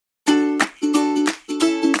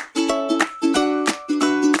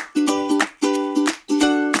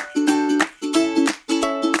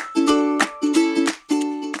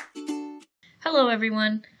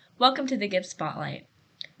everyone. Welcome to the Gibbs Spotlight.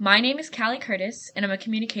 My name is Callie Curtis, and I'm a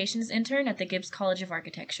communications intern at the Gibbs College of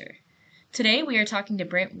Architecture. Today, we are talking to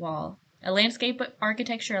Brent Wall, a landscape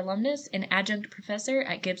architecture alumnus and adjunct professor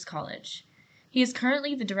at Gibbs College. He is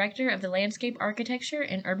currently the director of the Landscape Architecture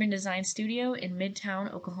and Urban Design Studio in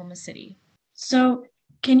Midtown, Oklahoma City. So,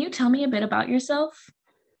 can you tell me a bit about yourself?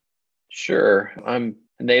 Sure. I'm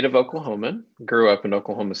a native Oklahoman, grew up in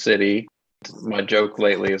Oklahoma City. My joke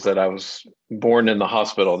lately is that I was born in the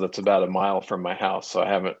hospital that's about a mile from my house, so I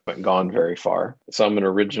haven't gone very far. So I'm an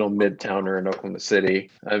original Midtowner in Oklahoma City.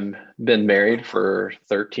 I've been married for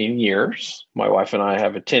 13 years. My wife and I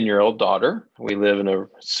have a 10-year-old daughter. We live in a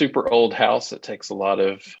super old house that takes a lot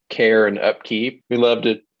of care and upkeep. We love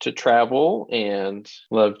to travel and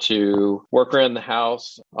love to work around the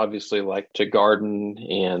house. Obviously, like to garden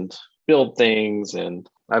and build things. And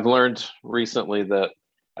I've learned recently that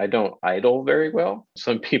I don't idle very well.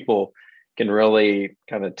 Some people can really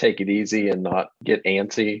kind of take it easy and not get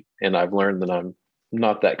antsy. And I've learned that I'm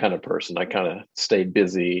not that kind of person. I kind of stay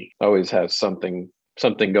busy, always have something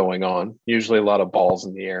going on, usually a lot of balls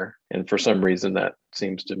in the air. And for some reason, that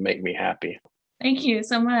seems to make me happy. Thank you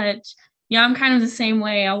so much. Yeah, I'm kind of the same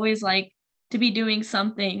way. I always like to be doing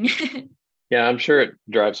something. Yeah, I'm sure it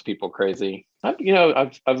drives people crazy.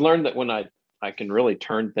 I've learned that when I can really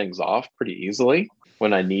turn things off pretty easily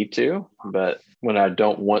when I need to, but when I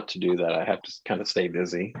don't want to do that, I have to kind of stay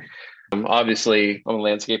busy. Obviously, I'm a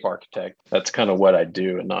landscape architect. That's kind of what I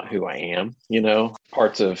do and not who I am.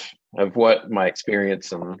 Parts of what my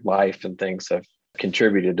experience and life and things have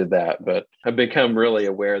contributed to that. But I've become really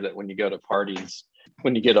aware that when you go to parties,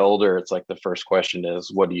 when you get older, it's like the first question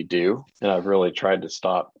is, what do you do? And I've really tried to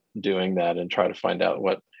stop doing that and try to find out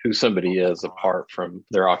who somebody is apart from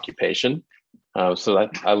their occupation. So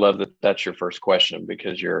I love that that's your first question,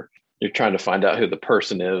 because you're trying to find out who the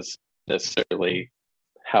person is, necessarily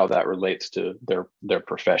how that relates to their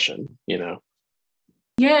profession,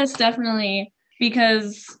 Yes, definitely.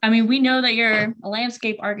 Because, we know that you're a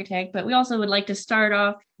landscape architect, but we also would like to start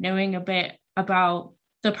off knowing a bit about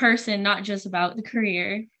the person, not just about the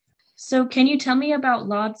career. So can you tell me about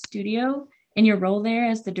LAUD Studio and your role there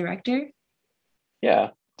as the director?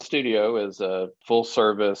 Yeah. Studio is a full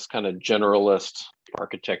service kind of generalist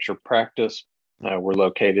architecture practice. We're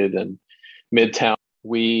located in Midtown.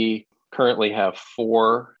 We currently have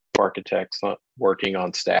 4 architects working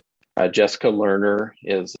on staff. Jessica Lerner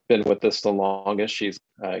has been with us the longest. She's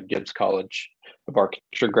a Gibbs College of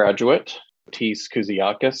Architecture graduate. Tis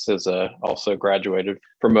Kouziakis is also graduated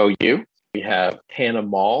from OU. We have Hannah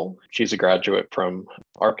Mall. She's a graduate from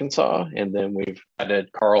Arkansas. And then we've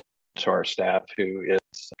added Carl to our staff, who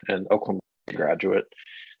is an Oklahoma graduate.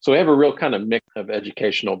 So we have a real kind of mix of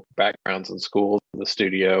educational backgrounds in schools in the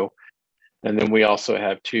studio. And then we also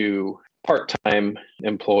have 2 part-time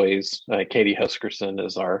employees. Katie Huskerson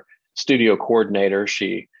is our studio coordinator.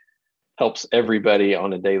 She helps everybody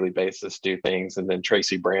on a daily basis do things. And then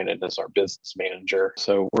Tracy Brandon is our business manager.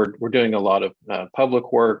 So we're doing a lot of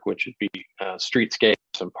public work, which would be streetscapes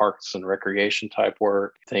and parks and recreation type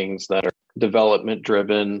work, things that are development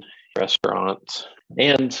driven, restaurants,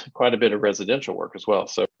 and quite a bit of residential work as well.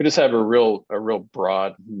 So we just have a real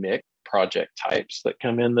broad mix of project types that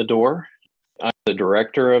come in the door. I'm the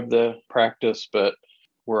director of the practice, but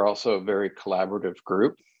we're also a very collaborative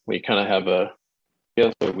group. We kind of have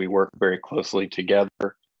we work very closely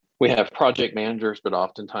together. We have project managers, but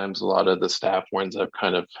oftentimes a lot of the staff winds up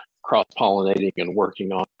kind of cross-pollinating and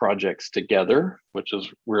working on projects together, which is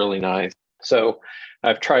really nice. So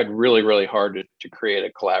I've tried really, really hard to create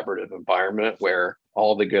a collaborative environment where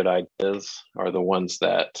all the good ideas are the ones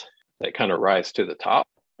that kind of rise to the top.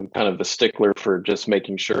 I'm kind of a stickler for just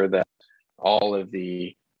making sure that all of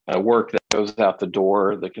the work that goes out the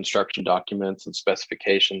door, the construction documents and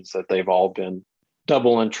specifications, that they've all been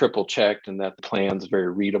double and triple checked and that the plan's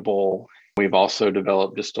very readable. We've also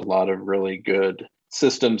developed just a lot of really good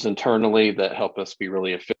systems internally that help us be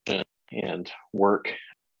really efficient and work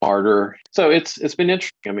harder. So it's been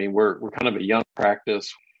interesting. We're kind of a young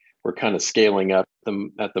practice. We're kind of scaling up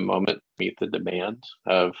at the moment to meet the demand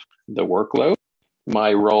of the workload.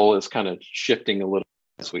 My role is kind of shifting a little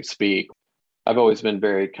as we speak. I've always been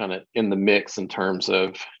very kind of in the mix in terms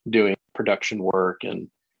of doing production work, and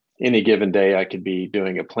any given day I could be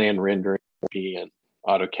doing a plan rendering and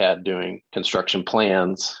AutoCAD doing construction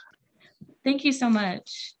plans. Thank you so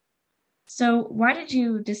much. So why did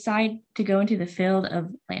you decide to go into the field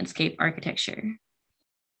of landscape architecture?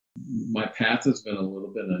 My path has been a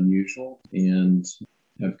little bit unusual, and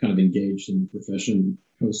I've kind of engaged in the profession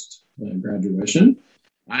post graduation.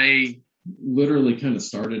 I literally kind of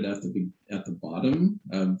started at the bottom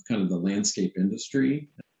of kind of the landscape industry.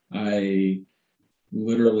 I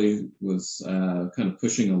literally was kind of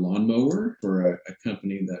pushing a lawnmower for a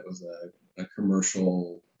company that was a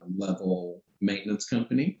commercial level maintenance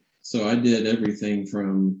company. So I did everything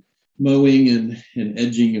from mowing and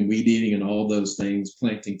edging and weed eating and all those things,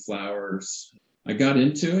 planting flowers. I got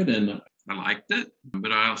into it and I liked it,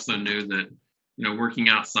 but I also knew that, working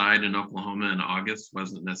outside in Oklahoma in August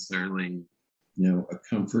wasn't necessarily, a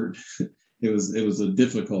comfort. It was a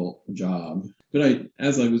difficult job. But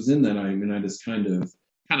as I was in that, I just kind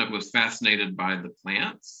of was fascinated by the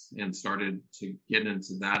plants and started to get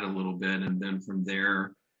into that a little bit. And then from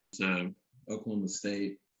there to Oklahoma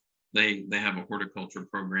State, they have a horticulture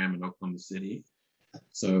program in Oklahoma City.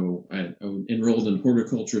 So I enrolled in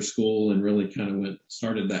horticulture school and really kind of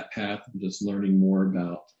started that path of just learning more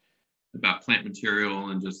about plant material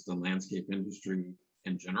and just the landscape industry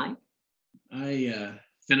in general. I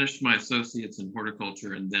finished my associates in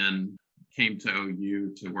horticulture and then came to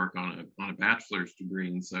OU to work on a bachelor's degree.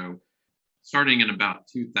 And so starting in about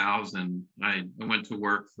 2000, I went to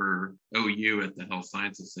work for OU at the Health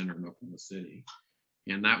Sciences Center in Oklahoma City.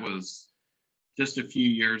 And that was just a few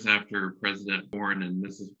years after President Bourne and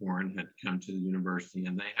Mrs. Bourne had come to the university,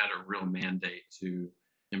 and they had a real mandate to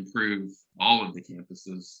improve all of the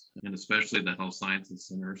campuses, and especially the Health Sciences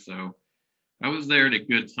Center. So I was there at a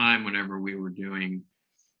good time whenever we were doing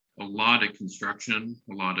a lot of construction,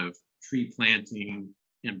 a lot of tree planting,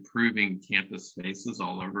 improving campus spaces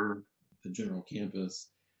all over the general campus.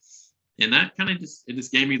 And that kind of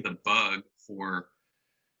just gave me the bug for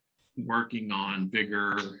working on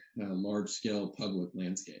bigger, large-scale public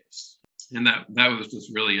landscapes. And that was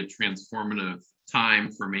just really a transformative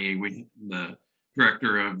time for me. The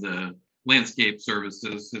director of the landscape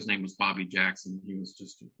services, his name was Bobby Jackson. He was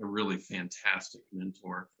just a really fantastic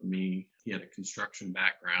mentor for me. He had a construction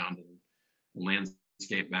background and a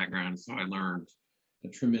landscape background, so I learned a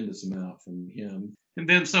tremendous amount from him. And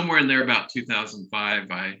then somewhere in there about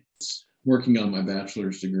 2005, I was working on my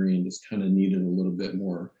bachelor's degree and just kind of needed a little bit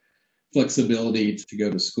more flexibility to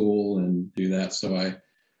go to school and do that. So I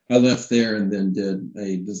left there and then did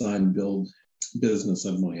a design build business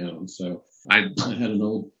of my own. So I had an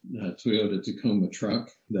old Toyota Tacoma truck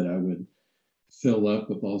that I would fill up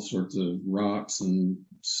with all sorts of rocks and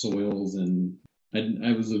soils. And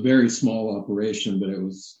I was a very small operation, but I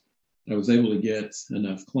was able to get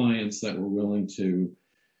enough clients that were willing to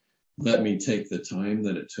let me take the time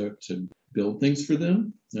that it took to build things for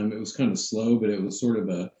them. It was kind of slow, but it was sort of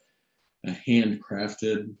a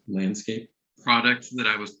handcrafted landscape product that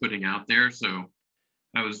I was putting out there. So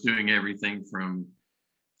I was doing everything from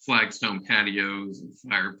flagstone patios and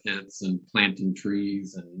fire pits and planting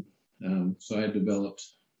trees. And so I developed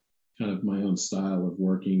kind of my own style of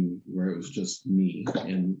working where it was just me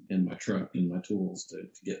and my truck and my tools to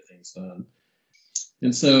get things done.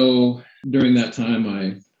 And so during that time,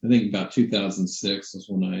 I think about 2006 was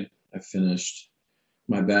when I finished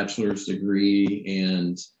my bachelor's degree.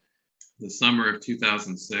 And the summer of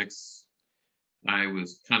 2006, I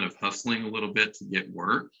was kind of hustling a little bit to get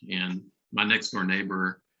work. And my next door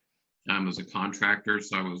neighbor was a contractor.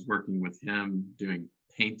 So I was working with him doing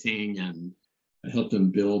painting, and I helped him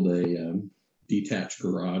build a detached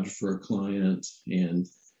garage for a client. And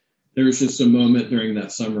there was just a moment during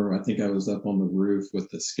that summer, I think I was up on the roof with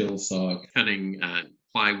the skill saw cutting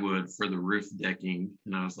plywood for the roof decking.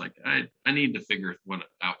 And I was like, I need to figure out what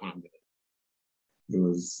I'm going to do.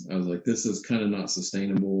 I was like, this is kind of not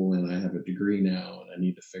sustainable, and I have a degree now, and I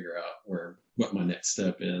need to figure out what my next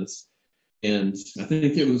step is. And I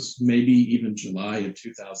think it was maybe even July of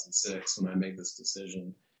 2006 when I made this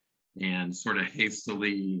decision and sort of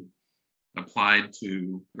hastily applied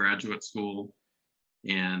to graduate school.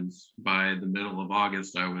 And by the middle of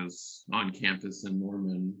August, I was on campus in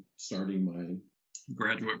Norman starting my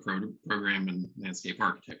graduate program in landscape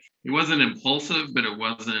architecture. It wasn't impulsive, but it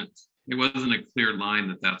wasn't a clear line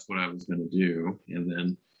that that's what I was going to do. And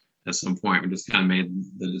then at some point, we just kind of made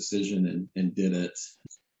the decision and did it.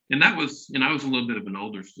 And that was, I was a little bit of an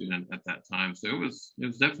older student at that time. So it was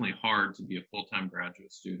definitely hard to be a full-time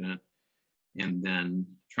graduate student and then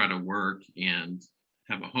try to work and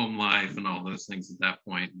have a home life and all those things at that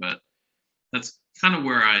point. But that's kind of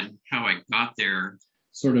how I got there.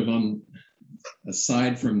 Sort of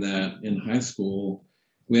aside from that, in high school,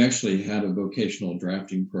 we actually had a vocational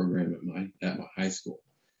drafting program at my high school.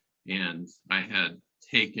 And I had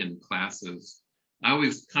taken classes. I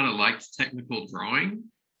always kind of liked technical drawing.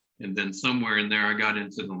 And then somewhere in there, I got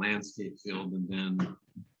into the landscape field. And then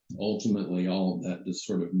ultimately, all of that just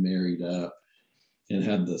sort of married up. and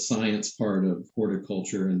had the science part of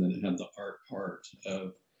horticulture, and then it had the art part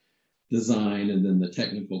of design, and then the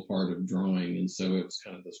technical part of drawing. And so it was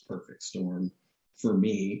kind of this perfect storm for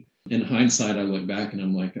me. In hindsight, I look back and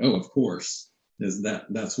I'm like, oh, of course,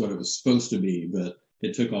 that's what it was supposed to be. But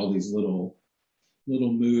it took all these little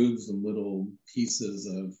moves and little pieces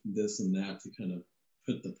of this and that to kind of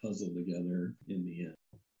put the puzzle together in the end.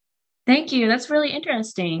 Thank you. That's really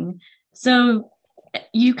interesting. So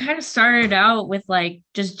you kind of started out with like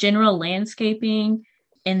just general landscaping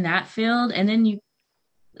in that field, and then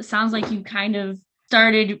it sounds like you kind of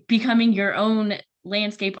started becoming your own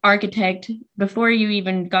landscape architect before you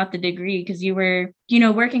even got the degree, because you were,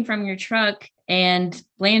 working from your truck and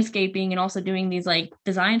landscaping and also doing these like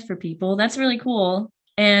designs for people. That's really cool.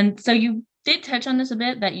 And so you did touch on this a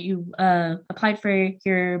bit, that you applied for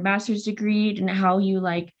your master's degree and how you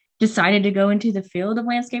like decided to go into the field of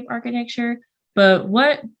landscape architecture. But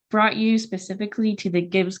what brought you specifically to the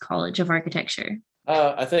Gibbs College of Architecture?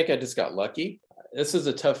 I think I just got lucky. This is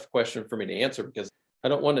a tough question for me to answer because I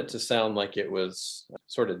don't want it to sound like it was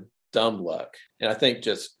sort of dumb luck. And I think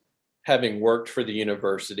just having worked for the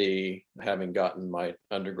university, having gotten my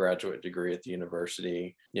undergraduate degree at the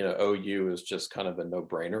university, OU is just kind of a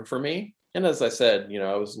no-brainer for me. And as I said,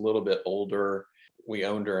 I was a little bit older. We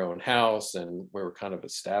owned our own house and we were kind of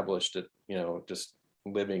established at, just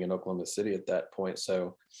living in Oklahoma City at that point.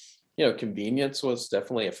 So, convenience was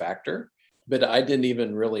definitely a factor. But I didn't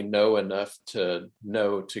even really know enough to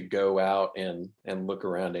know to go out and look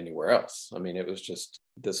around anywhere else. I mean, it was just,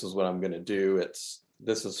 this is what I'm going to do.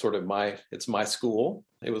 This is sort of it's my school.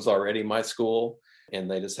 It was already my school. And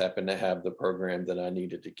they just happened to have the program that I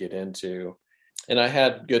needed to get into. And I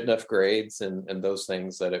had good enough grades and those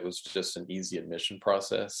things that it was just an easy admission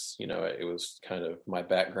process. It was kind of my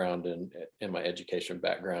background and my education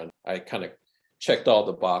background. I kind of checked all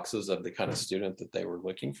the boxes of the kind of student that they were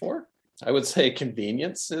looking for. I would say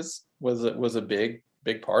convenience was a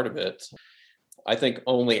big part of it. I think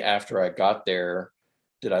only after I got there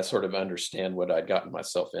did I sort of understand what I'd gotten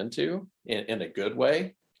myself into in a good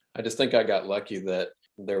way. I just think I got lucky that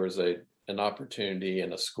there was an opportunity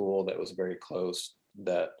in a school that was very close,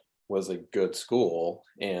 that was a good school,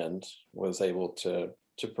 and was able to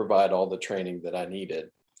provide all the training that I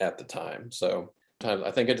needed at the time. So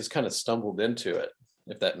I think I just kind of stumbled into it,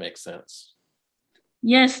 if that makes sense.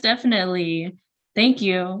 Yes, definitely. Thank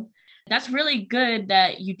you. That's really good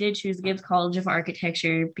that you did choose Gibbs College of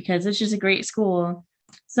Architecture, because it's just a great school.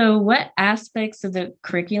 So what aspects of the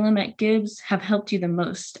curriculum at Gibbs have helped you the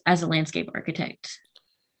most as a landscape architect?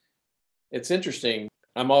 It's interesting.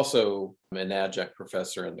 I'm also an adjunct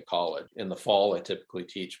professor in the college. In the fall, I typically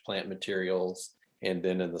teach plant materials, and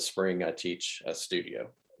then in the spring, I teach a studio.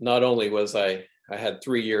 Not only was I had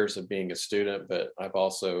 3 years of being a student, but I've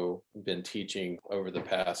also been teaching over the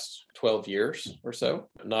past 12 years or so.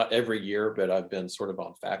 Not every year, but I've been sort of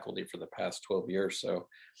on faculty for the past 12 years. So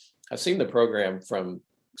I've seen the program from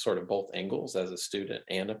sort of both angles, as a student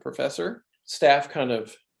and a professor. Staff kind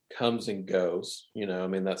of comes and goes,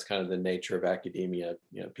 that's kind of the nature of academia.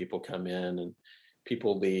 People come in and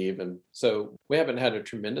people leave. And so we haven't had a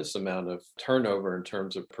tremendous amount of turnover in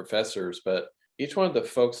terms of professors, but each one of the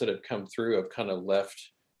folks that have come through have kind of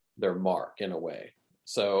left their mark in a way.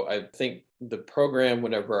 So I think the program,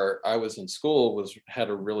 whenever I was in school, had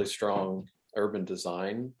a really strong urban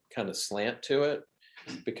design kind of slant to it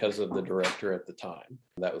because of the director at the time.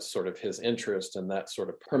 That was sort of his interest, and that sort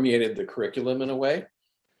of permeated the curriculum in a way.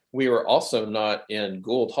 We were also not in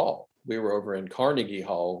Gould Hall. We were over in Carnegie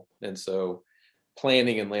Hall. And so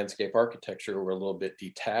planning and landscape architecture were a little bit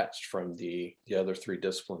detached from the other three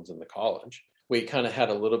disciplines in the college. We kind of had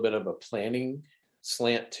a little bit of a planning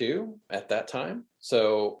slant too at that time.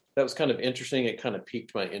 So that was kind of interesting. It kind of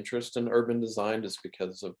piqued my interest in urban design just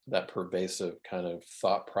because of that pervasive kind of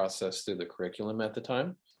thought process through the curriculum at the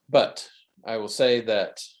time. But I will say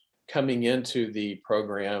that coming into the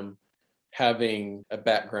program, having a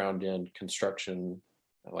background in construction,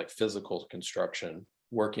 like physical construction,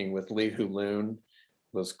 working with Lee Loon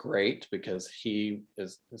was great because he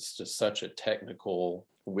is just such a technical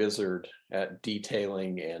wizard at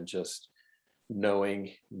detailing and just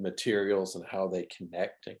knowing materials and how they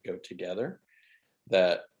connect and go together,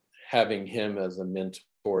 that having him as a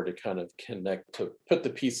mentor to kind of connect, to put the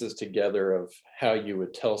pieces together of how you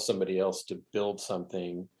would tell somebody else to build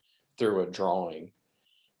something through a drawing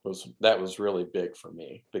was really big for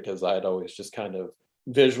me, because I'd always just kind of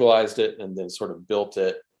visualized it and then sort of built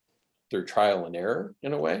it through trial and error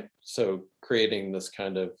in a way. So creating this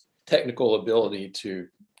kind of technical ability to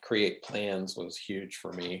create plans was huge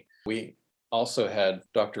for me. We also had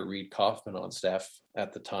Dr. Reed Kaufman on staff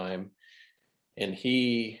at the time, and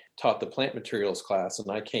he taught the plant materials class,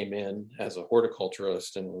 and I came in as a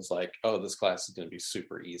horticulturalist and was like, oh, this class is going to be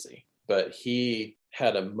super easy. But he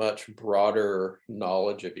had a much broader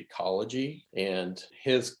knowledge of ecology, and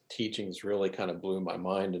his teachings really kind of blew my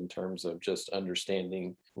mind in terms of just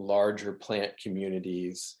understanding larger plant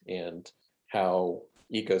communities and how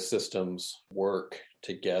ecosystems work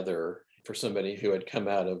together. For somebody who had come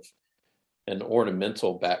out of an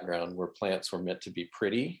ornamental background where plants were meant to be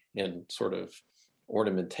pretty and sort of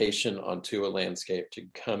ornamentation onto a landscape, to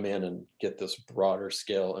come in and get this broader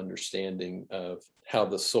scale understanding of how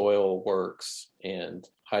the soil works and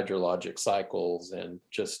hydrologic cycles and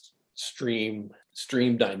just stream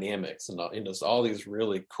dynamics and all these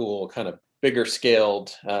really cool kind of bigger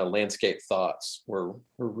scaled landscape thoughts were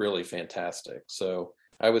really fantastic. So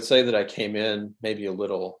I would say that I came in maybe a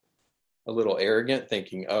little arrogant,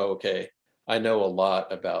 thinking, oh, okay, I know a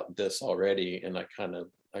lot about this already. And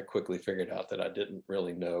I quickly figured out that I didn't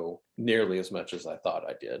really know nearly as much as I thought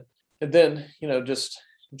I did. And then, just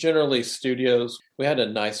generally studios, we had a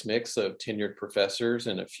nice mix of tenured professors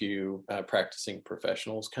and a few practicing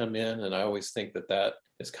professionals come in. And I always think that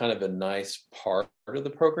is kind of a nice part of the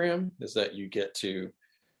program, is that you get to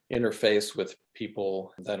interface with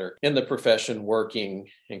people that are in the profession working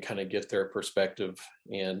and kind of get their perspective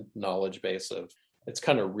and knowledge base of, it's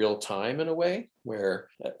kind of real time in a way, where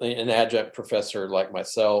an adjunct professor like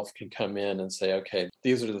myself can come in and say, okay,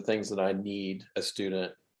 these are the things that I need a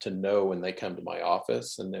student to know when they come to my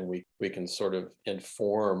office. And then we can sort of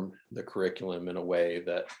inform the curriculum in a way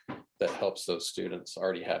that helps those students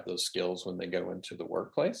already have those skills when they go into the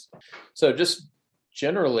workplace. So just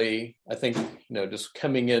generally, I think, just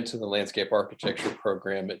coming into the landscape architecture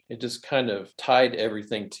program, it just kind of tied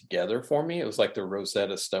everything together for me. It was like the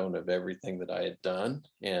Rosetta Stone of everything that I had done.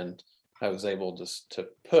 And I was able to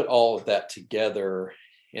put all of that together,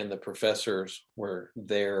 and the professors were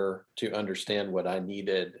there to understand what I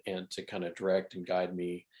needed and to kind of direct and guide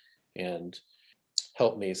me and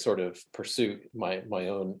help me sort of pursue my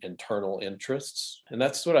own internal interests. And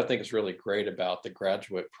that's what I think is really great about the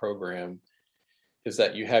graduate program, is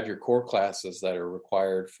that you have your core classes that are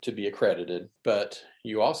required to be accredited, but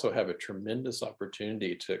you also have a tremendous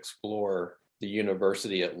opportunity to explore the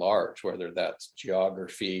university at large, whether that's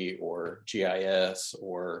geography or GIS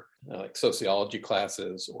or like sociology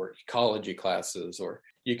classes or ecology classes, or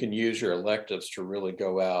you can use your electives to really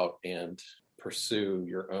go out and pursue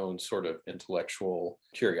your own sort of intellectual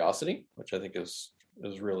curiosity, which I think is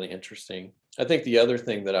really interesting. I think the other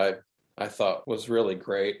thing that I thought was really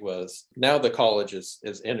great was, now the college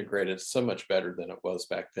is integrated so much better than it was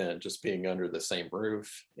back then, just being under the same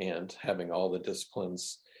roof and having all the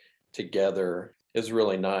disciplines together is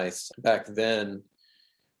really nice. Back then,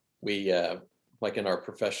 we, like in our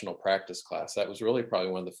professional practice class, that was really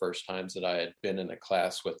probably one of the first times that I had been in a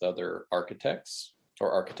class with other architects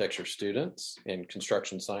or architecture students and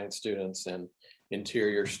construction science students and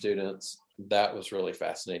interior students. That was really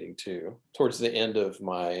fascinating too. Towards the end of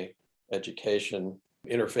my education,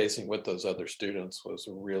 interfacing with those other students was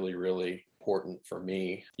really, really important for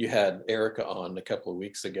me. You had Erica on a couple of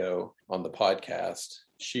weeks ago on the podcast.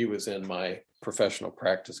 She was in my professional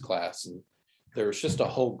practice class, and there was just a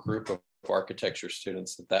whole group of architecture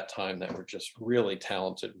students at that time that were just really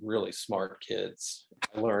talented, really smart kids.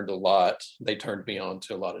 I learned a lot. They turned me on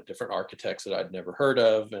to a lot of different architects that I'd never heard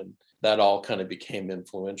of, and that all kind of became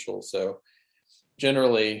influential. So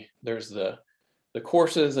generally, there's the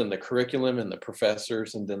courses and the curriculum and the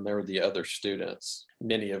professors, and then there were the other students,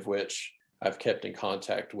 many of which I've kept in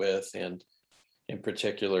contact with, and in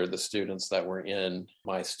particular, the students that were in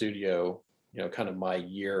my studio, kind of my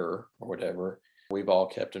year or whatever. We've all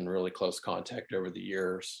kept in really close contact over the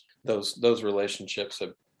years. Those relationships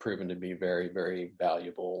have proven to be very, very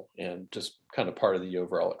valuable and just kind of part of the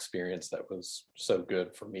overall experience that was so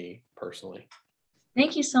good for me personally.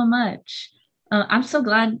 Thank you so much. I'm so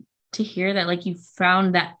glad to hear that, you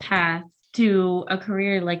found that path to a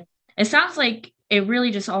career. It sounds like it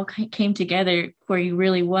really just all came together for you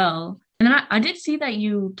really well. And then I did see that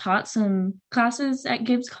you taught some classes at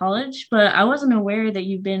Gibbs College, but I wasn't aware that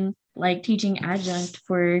you've been teaching adjunct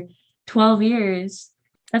for 12 years.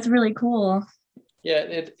 That's really cool. Yeah,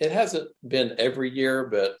 it hasn't been every year,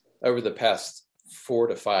 but over the past 4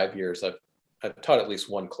 to 5 years, I've taught at least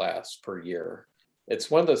one class per year.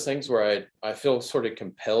 It's one of those things where I feel sort of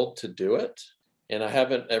compelled to do it. And I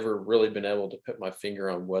haven't ever really been able to put my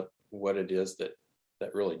finger on what it is that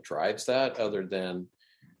really drives that, other than,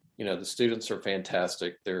 the students are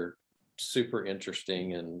fantastic. They're super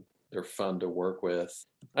interesting and they're fun to work with.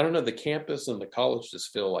 I don't know, the campus and the college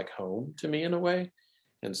just feel like home to me in a way.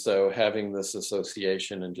 And so having this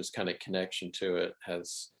association and just kind of connection to it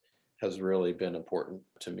has really been important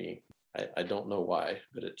to me. I don't know why,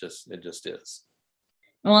 but it just is.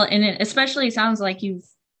 Well, and it especially sounds like you've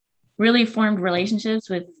really formed relationships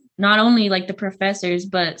with not only like the professors,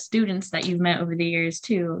 but students that you've met over the years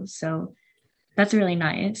too. So that's really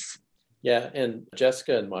nice. Yeah, and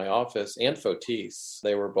Jessica in my office and Fotis,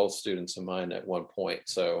 they were both students of mine at one point.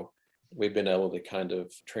 So we've been able to kind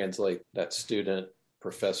of translate that student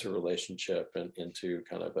professor relationship into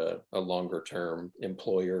kind of a longer term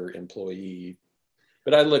employer employee.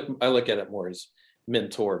 But I look at it more as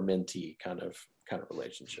mentor mentee kind of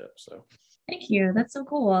relationship. So Thank you. That's so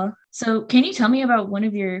cool. So can you tell me about one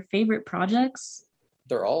of your favorite projects?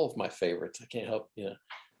 they're all of my favorites. I can't help,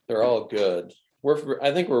 they're all good.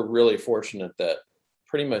 I think we're really fortunate that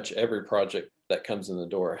pretty much every project that comes in the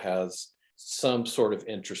door has some sort of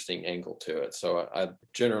interesting angle to it. So I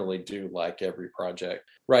generally do like every project.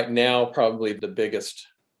 Right now, probably the biggest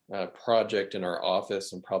project in our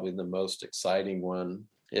office and probably the most exciting one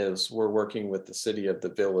is we're working with the city of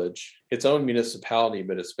the Village, its own municipality,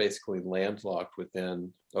 but it's basically landlocked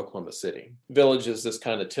within Oklahoma City. Village is this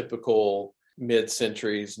kind of typical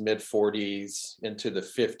mid-centuries, mid-40s into the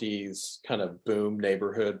 50s kind of boom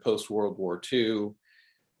neighborhood post-World War II,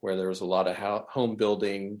 where there was a lot of home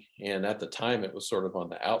building. And at the time, it was sort of on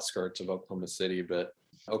the outskirts of Oklahoma City, but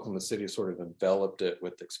Oklahoma City sort of enveloped it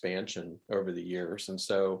with expansion over the years. And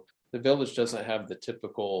so the Village doesn't have the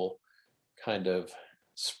typical kind of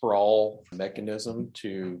sprawl mechanism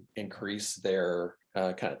to increase their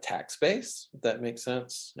kind of tax base, if that makes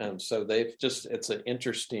sense. And so it's an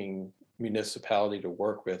interesting municipality to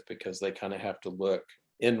work with because they kind of have to look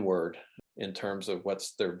inward in terms of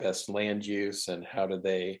what's their best land use and how do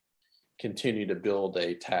they continue to build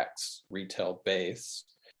a tax retail base.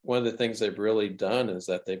 One of the things they've really done is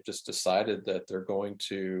that they've just decided that they're going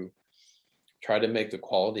to try to make the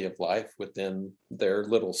quality of life within their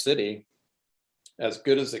little city as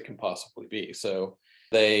good as it can possibly be. So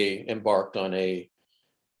they embarked on a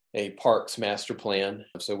parks master plan.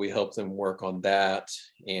 So we helped them work on that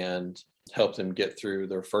and helped them get through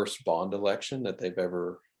their first bond election that they've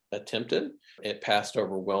ever attempted. It passed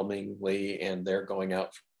overwhelmingly, and they're going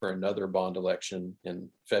out for another bond election in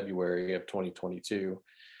February of 2022.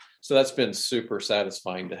 So that's been super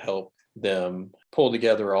satisfying to help them pull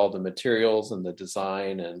together all the materials and the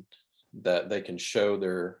design, and that they can show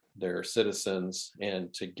their citizens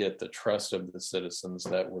and to get the trust of the citizens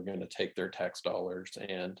that we're going to take their tax dollars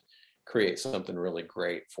and create something really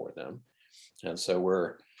great for them. And so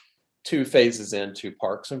we're 2 phases into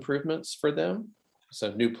parks improvements for them.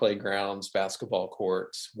 So new playgrounds, basketball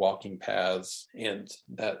courts, walking paths, and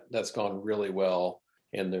that's gone really well.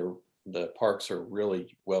 And the parks are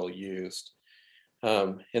really well used.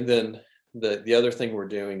 And then the other thing we're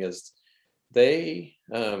doing is they,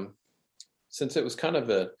 since it was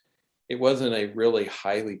it wasn't a really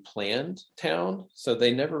highly planned town, so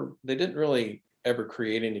they didn't really ever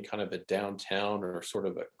create any kind of a downtown or sort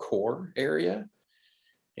of a core area.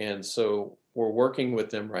 And so we're working with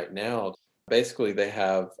them right now. Basically, they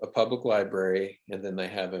have a public library, and then they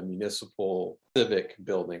have a municipal civic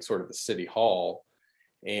building, sort of a city hall.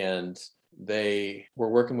 And we're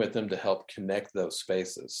working with them to help connect those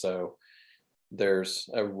spaces. So there's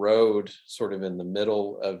a road sort of in the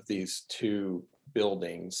middle of these 2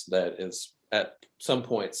 buildings that is at some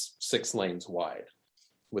points 6 lanes wide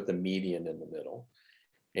with a median in the middle.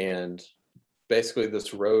 And basically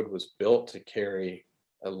this road was built to carry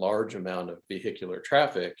a large amount of vehicular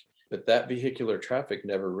traffic, but that vehicular traffic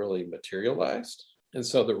never really materialized. And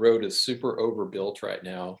so the road is super overbuilt right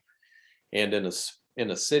now. And in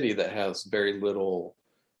a city that has very little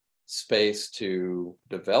space to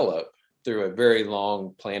develop, through a very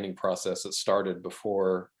long planning process that started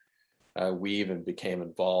before we even became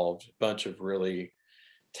involved, a bunch of really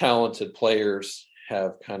talented players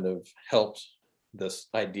have kind of helped this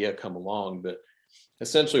idea come along. But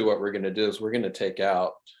essentially what we're going to do is we're going to take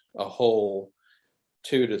out a whole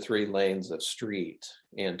 2 to 3 lanes of street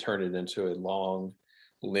and turn it into a long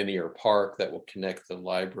linear park that will connect the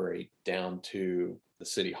library down to the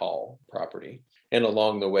city hall property. And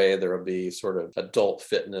along the way, there will be sort of adult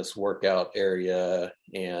fitness workout area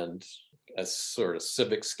and a sort of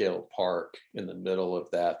civic scale park in the middle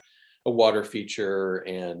of that, a water feature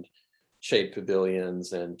and shade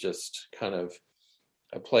pavilions, and just kind of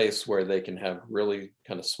a place where they can have really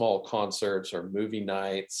kind of small concerts or movie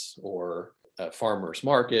nights or a farmer's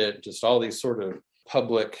market, just all these sort of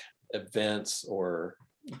public events or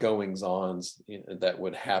goings-ons that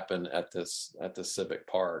would happen at this civic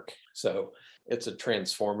park. So it's a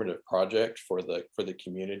transformative project for the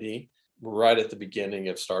community. we're right at the beginning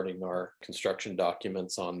of starting our construction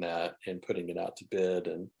documents on that and putting it out to bid.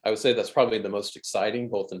 And I would say that's probably the most exciting,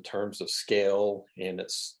 both in terms of scale and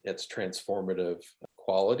its transformative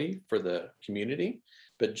quality for the community.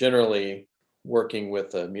 But generally, working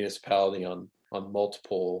with a municipality on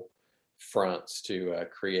multiple fronts to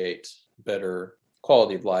create better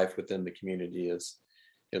quality of life within the community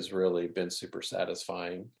has really been super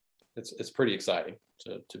satisfying. It's pretty exciting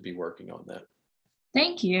to be working on that.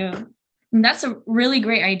 Thank you. And that's a really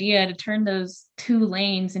great idea to turn those 2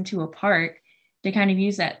 lanes into a park to kind of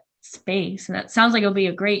use that space. And that sounds like it'll be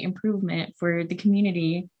a great improvement for the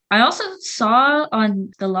community. I also saw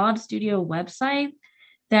on the LAUD Studio website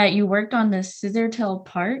that you worked on the Scissortail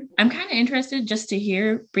Park. I'm kind of interested just to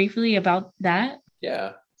hear briefly about that.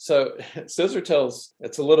 Yeah. So Scissortail's,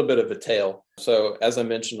 it's a little bit of a tale. So as I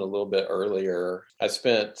mentioned a little bit earlier, I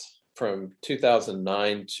spent from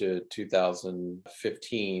 2009 to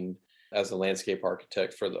 2015 as a landscape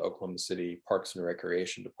architect for the Oklahoma City Parks and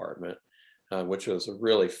Recreation Department, which was a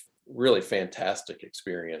really fantastic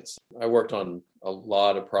experience. I worked on a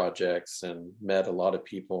lot of projects and met a lot of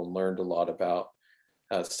people and learned a lot about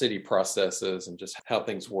city processes and just how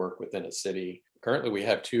things work within a city. Currently, we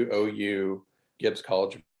have 2 OU Gibbs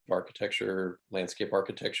College of Architecture, landscape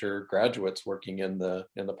architecture graduates working in the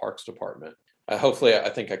Parks Department. Hopefully, I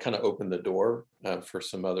think I kind of opened the door for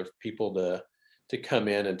some other people to come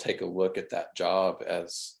in and take a look at that job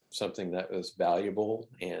as something that was valuable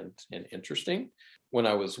and interesting. When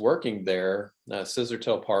I was working there,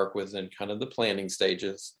 Scissortail Park was in kind of the planning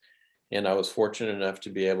stages, and I was fortunate enough to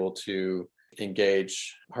be able to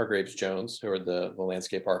engage Hargraves Jones, who are the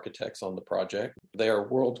landscape architects on the project. They are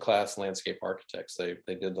world-class landscape architects. They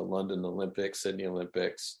did the London Olympics, Sydney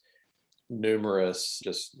Olympics, numerous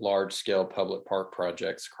just large-scale public park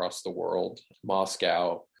projects across the world,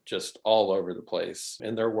 Moscow, just all over the place.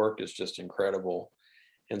 And their work is just incredible.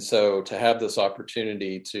 And so to have this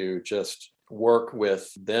opportunity to just work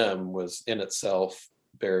with them was in itself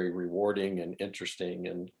very rewarding and interesting.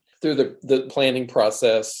 And through the planning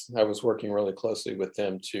process, I was working really closely with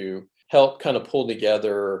them to help kind of pull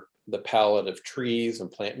together the palette of trees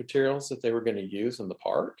and plant materials that they were going to use in the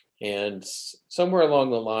park. And somewhere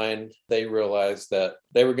along the line, they realized that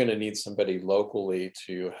they were going to need somebody locally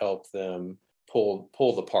to help them pull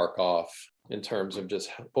the park off in terms of just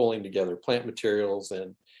pulling together plant materials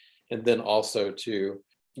and then also to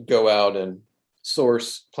go out and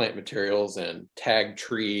source plant materials and tag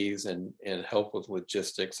trees and help with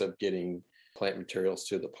logistics of getting plant materials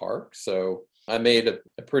to the park. So I made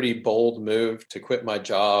a pretty bold move to quit my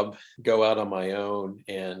job, go out on my own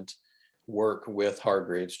and work with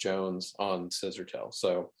Hargraves Jones on Scissortail.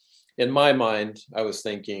 So in my mind, I was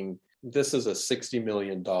thinking this is a $60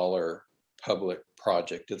 million public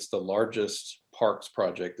project. It's the largest parks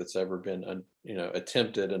project that's ever been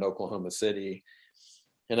attempted in Oklahoma City.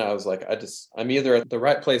 And I was like, I'm either at the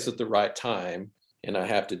right place at the right time and I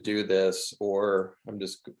have to do this, or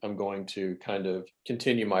I'm going to kind of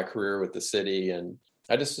continue my career with the city. And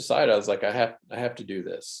I just decided, I was like, I have to do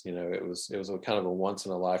this. It was a kind of a once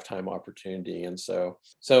in a lifetime opportunity. And so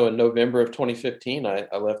in November of 2015, I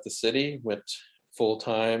left the city, went full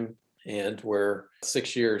time, and we're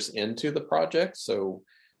 6 years into the project. So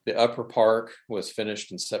the upper park was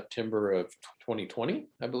finished in September of 2020,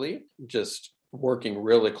 I believe. Just working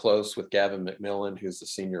really close with Gavin McMillan, who's the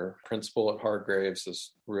senior principal at Hargraves,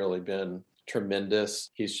 has really been tremendous.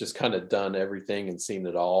 He's just kind of done everything and seen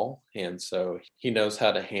it all. And so he knows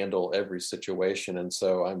how to handle every situation. And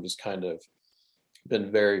so I'm just kind of been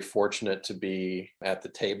very fortunate to be at the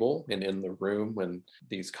table and in the room when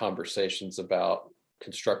these conversations about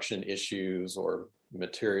construction issues or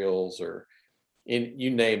materials or you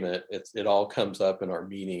name it, it all comes up in our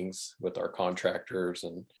meetings with our contractors.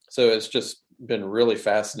 And so it's just been really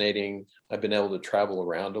fascinating. I've been able to travel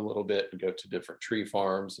around a little bit and go to different tree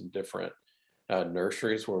farms and different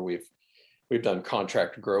nurseries where we've done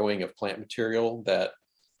contract growing of plant material that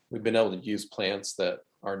we've been able to use plants that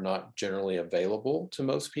are not generally available to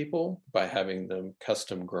most people by having them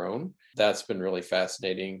custom grown. That's been really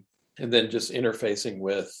fascinating. And then just interfacing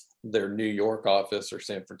with their New York office or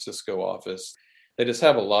San Francisco office. They just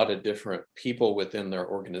have a lot of different people within their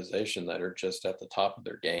organization that are just at the top of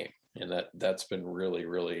their game. And that's been really,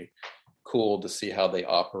 really cool to see how they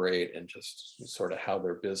operate and just sort of how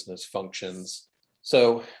their business functions.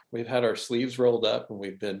 So we've had our sleeves rolled up and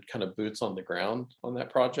we've been kind of boots on the ground on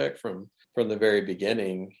that project from the very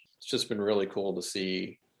beginning. It's just been really cool to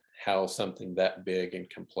see how something that big and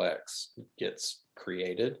complex gets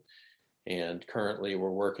created. And currently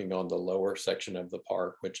we're working on the lower section of the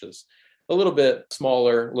park, which is a little bit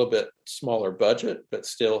smaller budget, but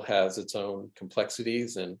still has its own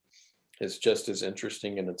complexities and is just as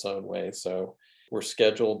interesting in its own way. So we're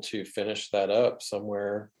scheduled to finish that up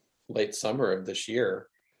somewhere late summer of this year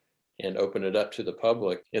and open it up to the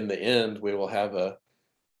public. In the end, we will have a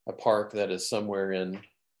park that is somewhere in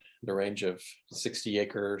the range of 60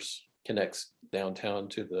 acres, connects downtown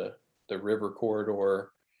to the river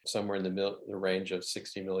corridor, somewhere in the range of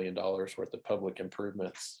 $60 million worth of public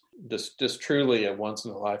improvements. Just truly a once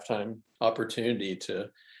in a lifetime opportunity to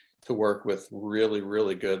work with really,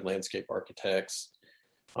 really good landscape architects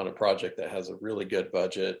on a project that has a really good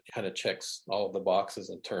budget, kind of checks all of the boxes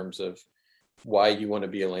in terms of why you want to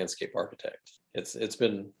be a landscape architect. It's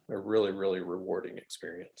been a really, really rewarding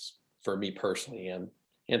experience for me personally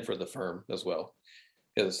and for the firm as well.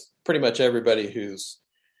 Because pretty much everybody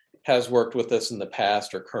has worked with us in the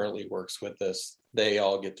past or currently works with us, they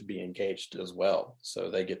all get to be engaged as well. So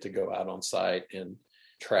they get to go out on site and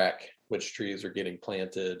track which trees are getting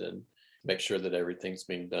planted and make sure that everything's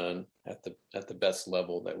being done at the best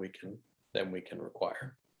level that we can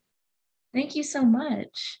require. Thank you so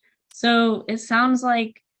much. So it sounds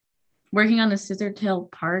like working on the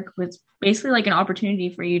Scissortail Park was basically like an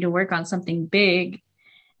opportunity for you to work on something big.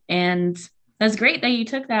 And that's great that you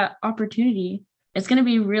took that opportunity. It's going to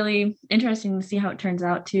be really interesting to see how it turns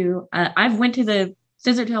out too. I've went to the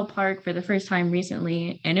Scissortail Park for the first time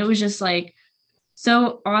recently, and it was just like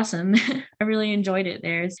so awesome. I really enjoyed it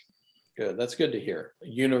there. Good. That's good to hear.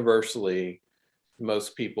 Universally,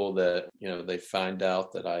 most people that, they find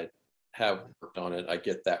out that I have worked on it, I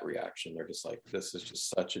get that reaction. They're just like, this is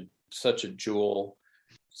just such a jewel,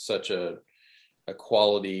 such a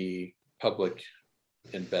quality public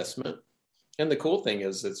investment. And the cool thing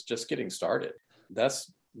is it's just getting started.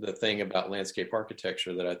 That's the thing about landscape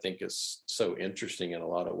architecture that I think is so interesting in a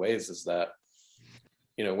lot of ways, is that,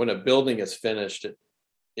 when a building is finished,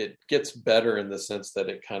 it gets better in the sense that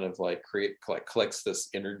it kind of collects this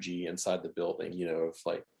energy inside the building,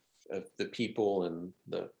 of the people and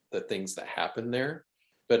the things that happen there.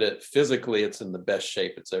 But physically, it's in the best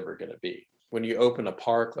shape it's ever going to be. When you open a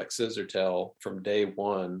park like Scissortail from day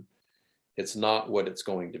one, it's not what it's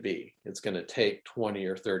going to be. It's going to take 20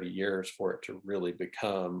 or 30 years for it to really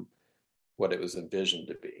become what it was envisioned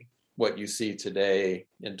to be. What you see today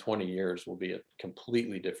in 20 years will be a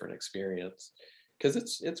completely different experience, because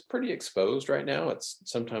it's pretty exposed right now.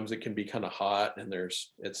 Sometimes it can be kind of hot and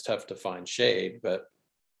it's tough to find shade, but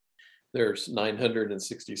there's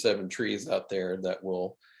 967 trees out there that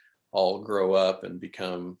will all grow up and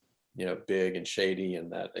become, big and shady,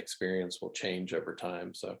 and that experience will change over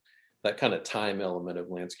time. So that kind of time element of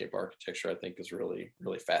landscape architecture, I think, is really,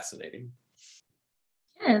 really fascinating.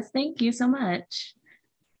 Yes, thank you so much.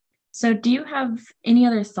 So do you have any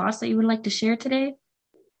other thoughts that you would like to share today?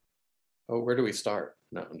 Oh, where do we start?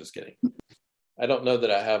 No, I'm just kidding. I don't know that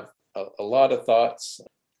I have a lot of thoughts.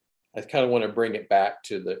 I kind of want to bring it back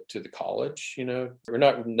to the college. We're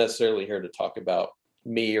not necessarily here to talk about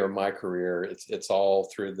me or my career. It's all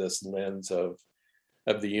through this lens of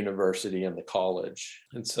the university and the college.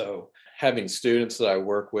 And so having students that I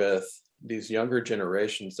work with, these younger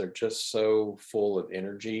generations, they're just so full of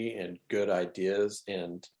energy and good ideas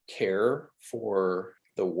and care for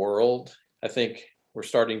the world. I think we're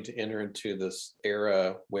starting to enter into this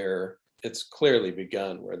era where it's clearly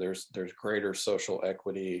begun, where there's greater social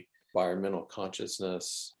equity, environmental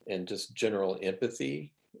consciousness, and just general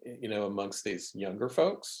empathy, amongst these younger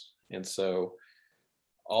folks. And so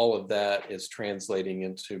all of that is translating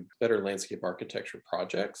into better landscape architecture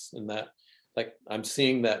projects. And that, I'm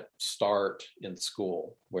seeing that start in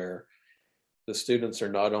school, where the students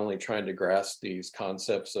are not only trying to grasp these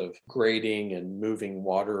concepts of grading and moving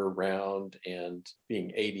water around and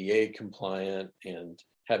being ADA compliant and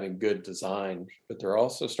having good design, but they're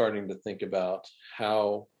also starting to think about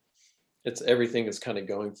how everything is kind of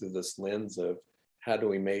going through this lens of how do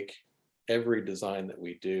we make every design that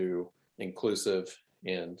we do inclusive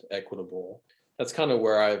and equitable. That's kind of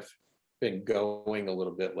where I've been going a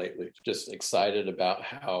little bit lately. Just excited about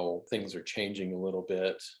how things are changing a little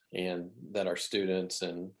bit, and that our students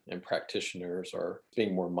and practitioners are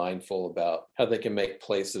being more mindful about how they can make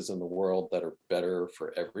places in the world that are better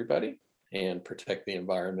for everybody and protect the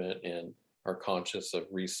environment, and are conscious of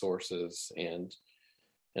resources and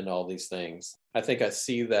all these things. I think I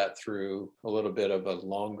see that through a little bit of a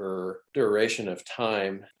longer duration of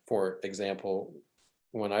time. For example,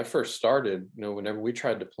 when I first started, whenever we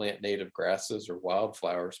tried to plant native grasses or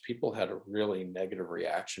wildflowers, people had a really negative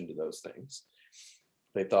reaction to those things.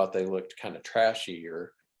 They thought they looked kind of trashy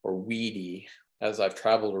or weedy. As I've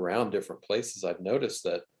traveled around different places, I've noticed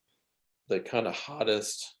that the kind of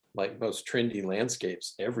hottest, like most trendy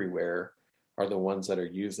landscapes everywhere are the ones that are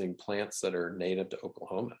using plants that are native to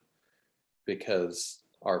Oklahoma, because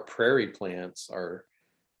our prairie plants are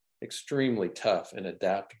extremely tough and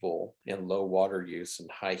adaptable and low water use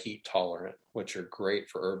and high heat tolerant, which are great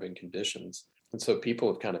for urban conditions. And so people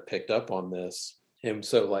have kind of picked up on this. And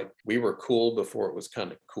so like we were cool before it was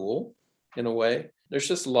kind of cool in a way. There's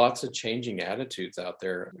just lots of changing attitudes out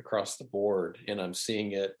there across the board. And I'm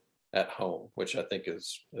seeing it at home, which I think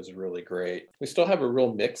is really great. We still have a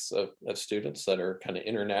real mix of students that are kind of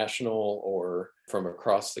international or from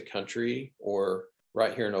across the country or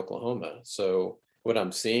right here in Oklahoma. So what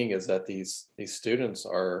I'm seeing is that these students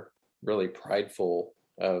are really prideful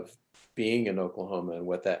of being in Oklahoma and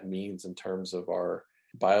what that means in terms of our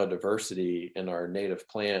biodiversity and our native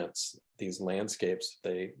plants, these landscapes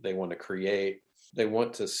they want to create. They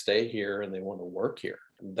want to stay here and they want to work here.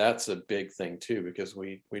 That's a big thing too, because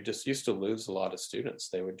we just used to lose a lot of students.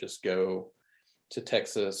 They would just go to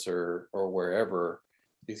Texas or wherever.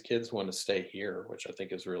 These kids want to stay here, which I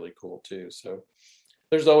think is really cool too. So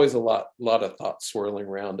there's always a lot of thoughts swirling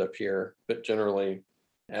around up here, but generally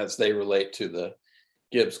as they relate to the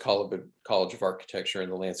Gibbs College of Architecture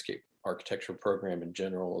and the landscape architecture program in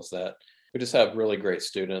general, is that we just have really great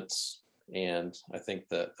students. And I think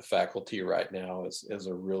that the faculty right now is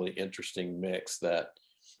a really interesting mix that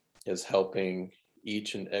is helping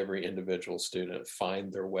each and every individual student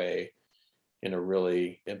find their way in a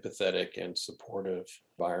really empathetic and supportive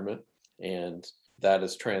environment. And that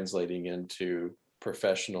is translating into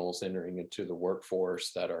professionals entering into the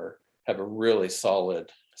workforce that have a really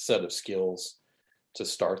solid set of skills to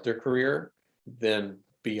start their career. Then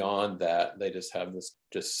beyond that, they just have this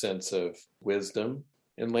just sense of wisdom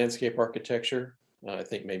in landscape architecture. I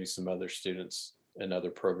think maybe some other students and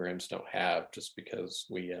other programs don't have, just because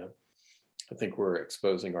I think we're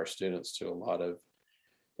exposing our students to a lot of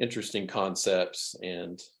interesting concepts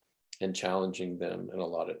and challenging them in a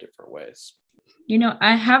lot of different ways.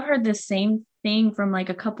 I have heard the same thing from like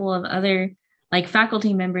a couple of other like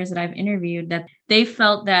faculty members that I've interviewed, that they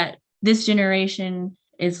felt that this generation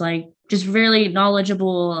is like just really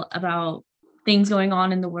knowledgeable about things going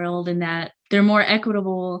on in the world, and that they're more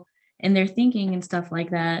equitable in their thinking and stuff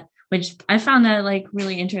like that, which I found that like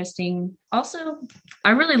really interesting. Also,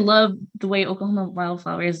 I really love the way Oklahoma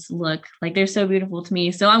wildflowers look. Like they're so beautiful to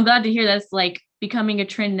me. So I'm glad to hear that's like becoming a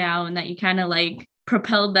trend now, and that you kind of like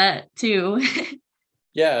propelled that too.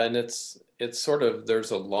 Yeah, and it's sort of,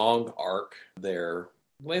 there's a long arc there.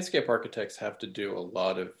 Landscape architects have to do a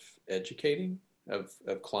lot of educating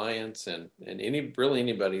of clients and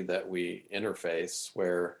anybody that we interface,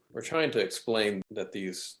 where we're trying to explain that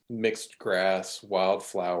these mixed grass,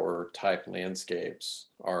 wildflower type landscapes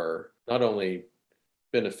are not only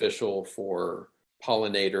beneficial for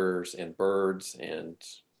pollinators and birds, and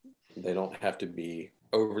they don't have to be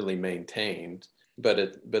overly maintained,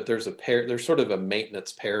 but there's sort of a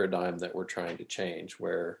maintenance paradigm that we're trying to change,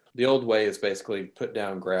 where the old way is basically put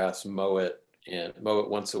down grass, mow it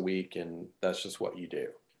once a week, and that's just what you do.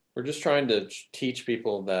 We're just trying to teach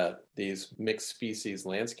people that these mixed species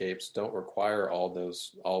landscapes don't require all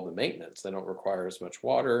the maintenance. They don't require as much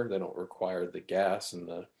water. They don't require the gas and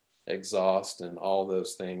the exhaust and all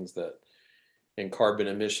those things and carbon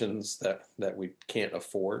emissions that we can't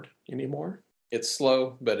afford anymore. It's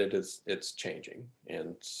slow, but it's changing.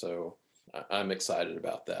 And so I'm excited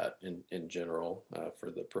about that in general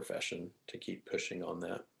for the profession to keep pushing on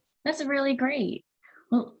that. That's really great.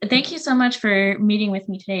 Well, thank you so much for meeting with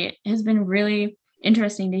me today. It has been really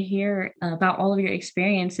interesting to hear about all of your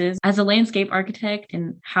experiences as a landscape architect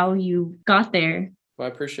and how you got there. Well,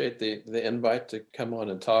 I appreciate the invite to come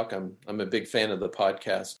on and talk. I'm a big fan of the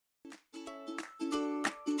podcast.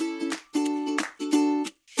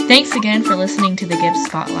 Thanks again for listening to the Gibbs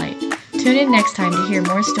Spotlight. Tune in next time to hear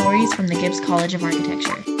more stories from the Gibbs College of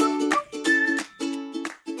Architecture.